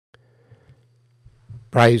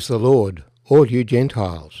Praise the Lord, all you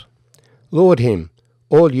Gentiles. Laud him,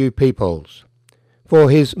 all you peoples. For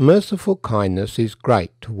his merciful kindness is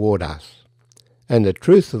great toward us, and the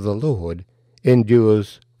truth of the Lord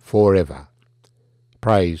endures forever.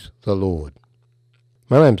 Praise the Lord.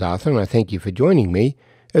 My name's Arthur, and I thank you for joining me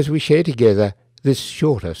as we share together this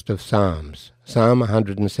shortest of Psalms, Psalm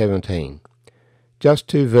 117. Just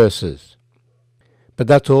 2 verses. But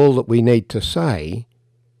that's all that we need to say.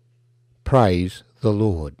 Praise the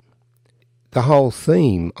Lord. The whole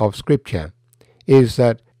theme of Scripture is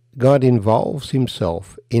that God involves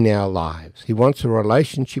himself in our lives. He wants a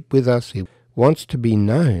relationship with us. He wants to be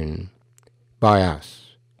known by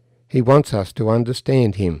us. He wants us to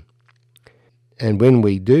understand him. And when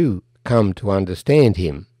we do come to understand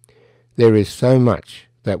him, there is so much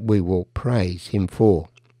that we will praise him for.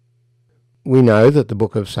 We know that the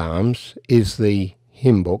book of Psalms is the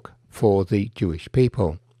hymn book for the Jewish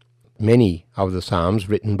people. Many of the Psalms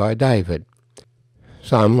written by David.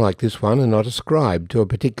 Some, like this one, are not ascribed to a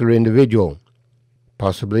particular individual.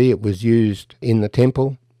 Possibly it was used in the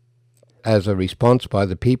temple as a response by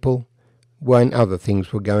the people when other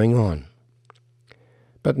things were going on.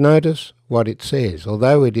 But notice what it says.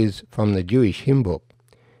 Although it is from the Jewish hymn book,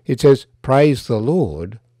 it says, "Praise the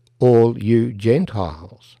Lord, all you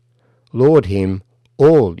Gentiles. Laud him,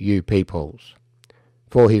 all you peoples.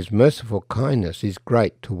 For his merciful kindness is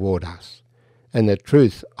great toward us, and the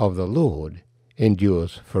truth of the Lord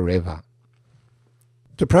endures forever."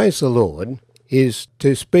 To praise the Lord is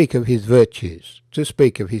to speak of his virtues, to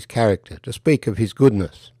speak of his character, to speak of his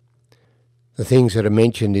goodness. The things that are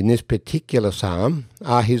mentioned in this particular psalm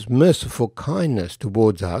are his merciful kindness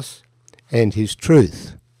towards us and his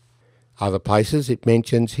truth. Other places it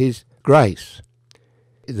mentions his grace,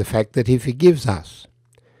 the fact that he forgives us,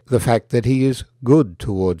 the fact that he is good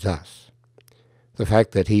towards us, the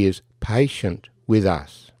fact that he is patient with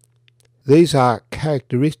us. These are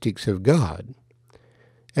characteristics of God,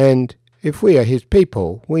 and if we are his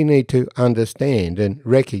people, we need to understand and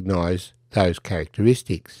recognize those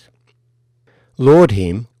characteristics. Laud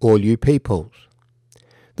him, all you peoples.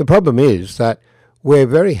 The problem is that we're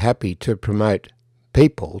very happy to promote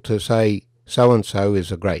people, to say so-and-so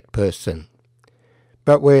is a great person.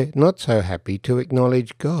 But we're not so happy to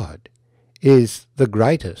acknowledge God is the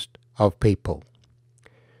greatest of people.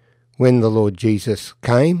 When the Lord Jesus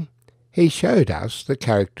came, he showed us the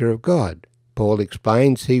character of God. Paul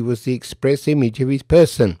explains he was the express image of his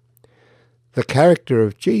person. The character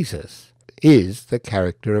of Jesus is the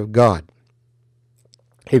character of God.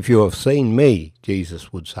 If you have seen me,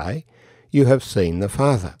 Jesus would say, you have seen the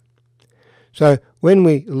Father. So when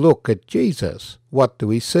we look at Jesus, what do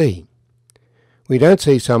we see? We don't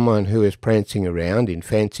see someone who is prancing around in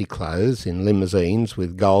fancy clothes, in limousines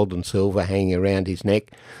with gold and silver hanging around his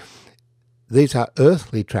neck. These are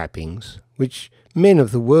earthly trappings which men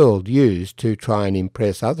of the world use to try and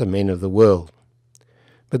impress other men of the world.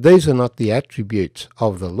 But these are not the attributes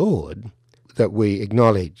of the Lord that we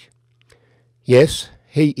acknowledge. Yes,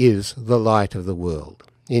 he is the light of the world.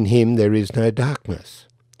 In him there is no darkness.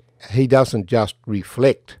 He doesn't just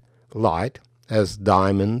reflect light as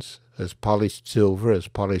diamonds, as polished silver, as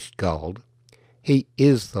polished gold. He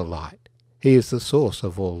is the light. He is the source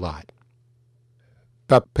of all light.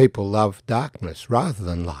 But people love darkness rather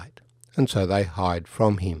than light, and so they hide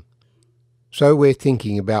from him. So we're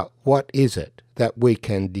thinking about what is it that we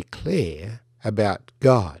can declare about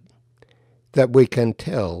God, that we can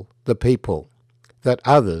tell the people, that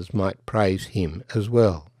others might praise him as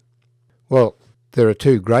well. Well, there are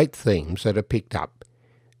 2 great themes that are picked up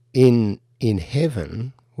in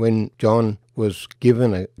heaven. When John was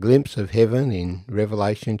given a glimpse of heaven in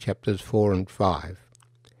Revelation chapters 4 and 5,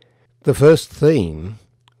 the first theme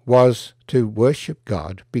was to worship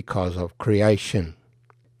God because of creation.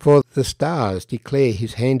 For the stars declare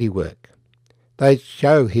his handiwork. They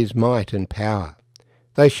show his might and power.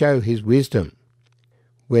 They show his wisdom.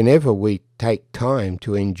 Whenever we take time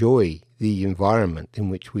to enjoy the environment in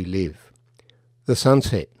which we live, the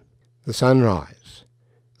sunset, the sunrise,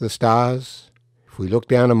 the stars, if we look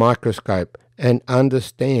down a microscope and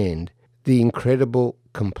understand the incredible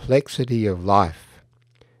complexity of life,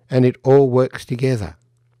 and it all works together.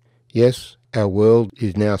 Yes, our world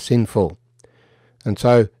is now sinful, and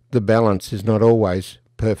so the balance is not always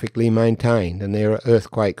perfectly maintained, and there are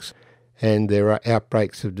earthquakes and there are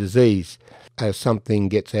outbreaks of disease as something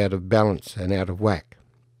gets out of balance and out of whack.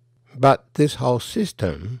 But this whole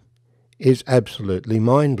system is absolutely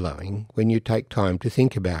mind-blowing when you take time to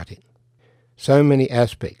think about it. So many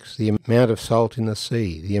aspects, the amount of salt in the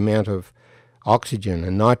sea, the amount of oxygen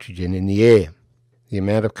and nitrogen in the air, the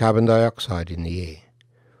amount of carbon dioxide in the air,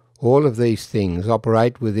 All of these things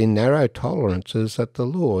operate within narrow tolerances that the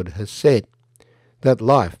Lord has set, that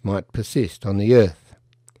life might persist on the earth.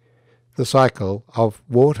 The cycle of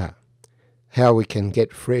water, how we can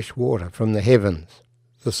get fresh water from the heavens,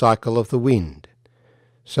 the cycle of the wind.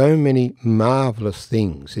 So many marvellous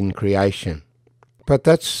things in creation. But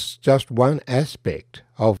that's just one aspect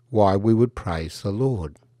of why we would praise the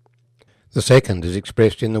Lord. The second is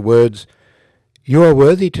expressed in the words, "You are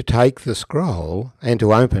worthy to take the scroll and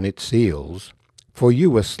to open its seals, for you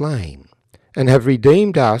were slain, and have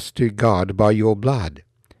redeemed us to God by your blood,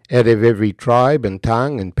 out of every tribe and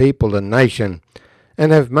tongue and people and nation,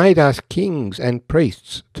 and have made us kings and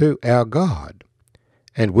priests to our God,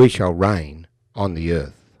 and we shall reign on the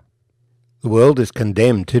earth." The world is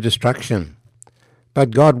condemned to destruction, but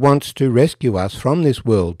God wants to rescue us from this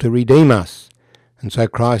world, to redeem us, and so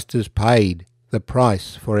Christ has paid the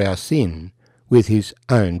price for our sin with his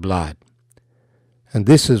own blood. And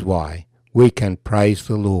this is why we can praise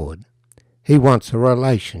the Lord. He wants a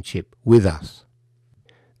relationship with us.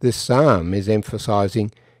 This psalm is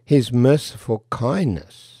emphasizing his merciful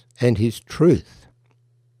kindness and his truth.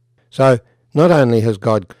 So not only has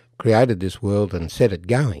God created this world and set it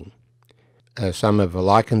going, some have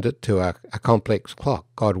likened it to a complex clock.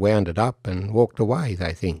 God wound it up and walked away,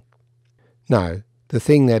 they think. No, the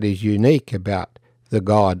thing that is unique about the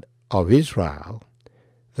God of Israel,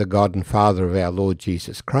 the God and Father of our Lord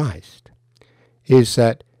Jesus Christ, is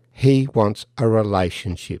that he wants a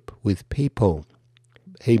relationship with people.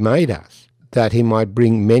 He made us that he might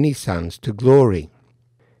bring many sons to glory.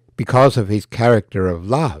 Because of his character of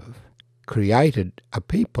love, created a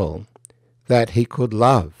people that he could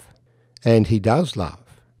love. And he does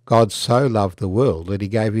love. God so loved the world that he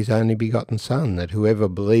gave his only begotten Son, that whoever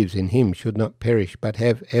believes in him should not perish but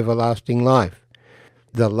have everlasting life.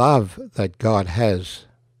 The love that God has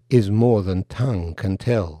is more than tongue can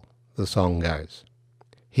tell, the song goes.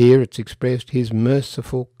 Here it's expressed his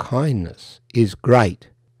merciful kindness is great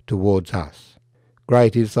towards us.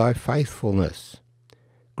 Great is thy faithfulness.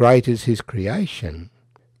 Great is his creation,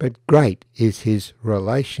 but great is his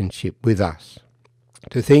relationship with us.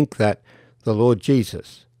 To think that the Lord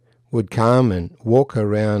Jesus would come and walk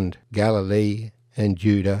around Galilee and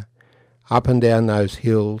Judah, up and down those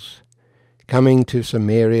hills, coming to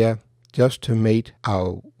Samaria just to meet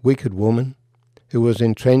a wicked woman who was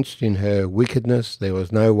entrenched in her wickedness. There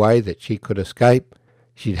was no way that she could escape.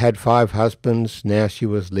 She'd had 5 husbands, now she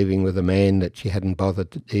was living with a man that she hadn't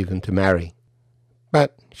bothered even to marry.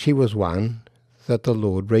 But she was one that the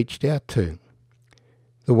Lord reached out to.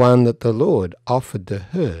 The one that the Lord offered to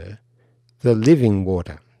her the living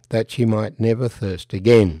water, that she might never thirst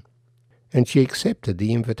again. And she accepted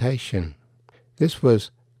the invitation. This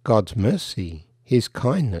was God's mercy, his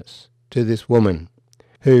kindness to this woman,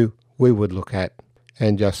 who we would look at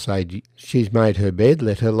and just say, she's made her bed,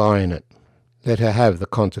 let her lie in it. Let her have the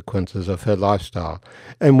consequences of her lifestyle.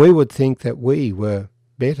 And we would think that we were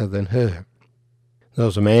better than her. There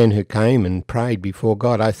was a man who came and prayed before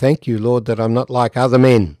God, "I thank you, Lord, that I'm not like other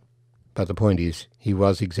men." But the point is, he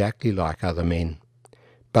was exactly like other men,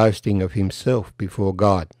 boasting of himself before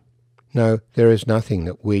God. No, there is nothing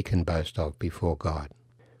that we can boast of before God.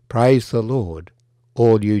 Praise the Lord,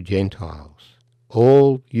 all you Gentiles,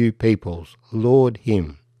 all you peoples, laud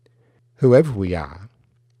him. Whoever we are,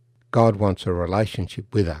 God wants a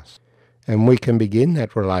relationship with us, and we can begin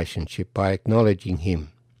that relationship by acknowledging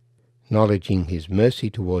him, acknowledging his mercy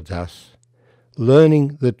towards us,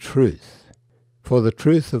 learning the truth, for the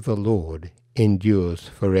truth of the Lord endures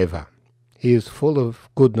forever. He is full of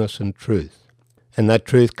goodness and truth, and that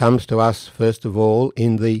truth comes to us first of all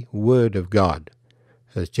in the Word of God.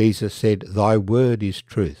 As Jesus said, "Thy word is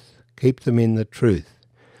truth. Keep them in the truth."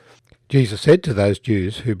 Jesus said to those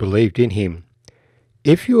Jews who believed in him,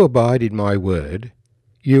 "If you abide in my word,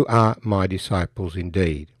 you are my disciples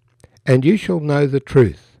indeed, and you shall know the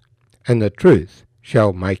truth, and the truth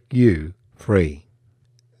shall make you free."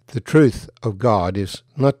 The truth of God is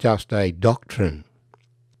not just a doctrine,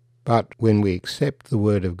 but when we accept the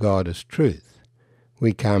Word of God as truth,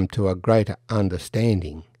 we come to a greater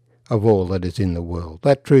understanding of all that is in the world.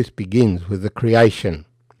 That truth begins with the creation.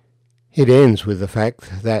 It ends with the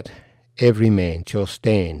fact that every man shall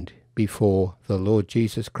stand before the Lord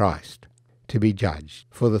Jesus Christ to be judged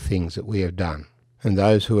for the things that we have done. And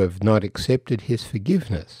those who have not accepted his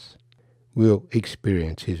forgiveness will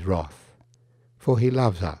experience his wrath. For he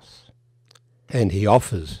loves us, and he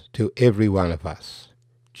offers to every one of us,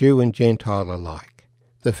 Jew and Gentile alike,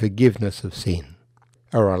 the forgiveness of sin,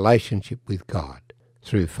 a relationship with God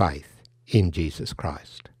through faith in Jesus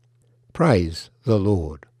Christ. Praise the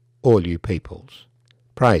Lord, all you peoples.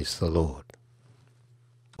 Praise the Lord.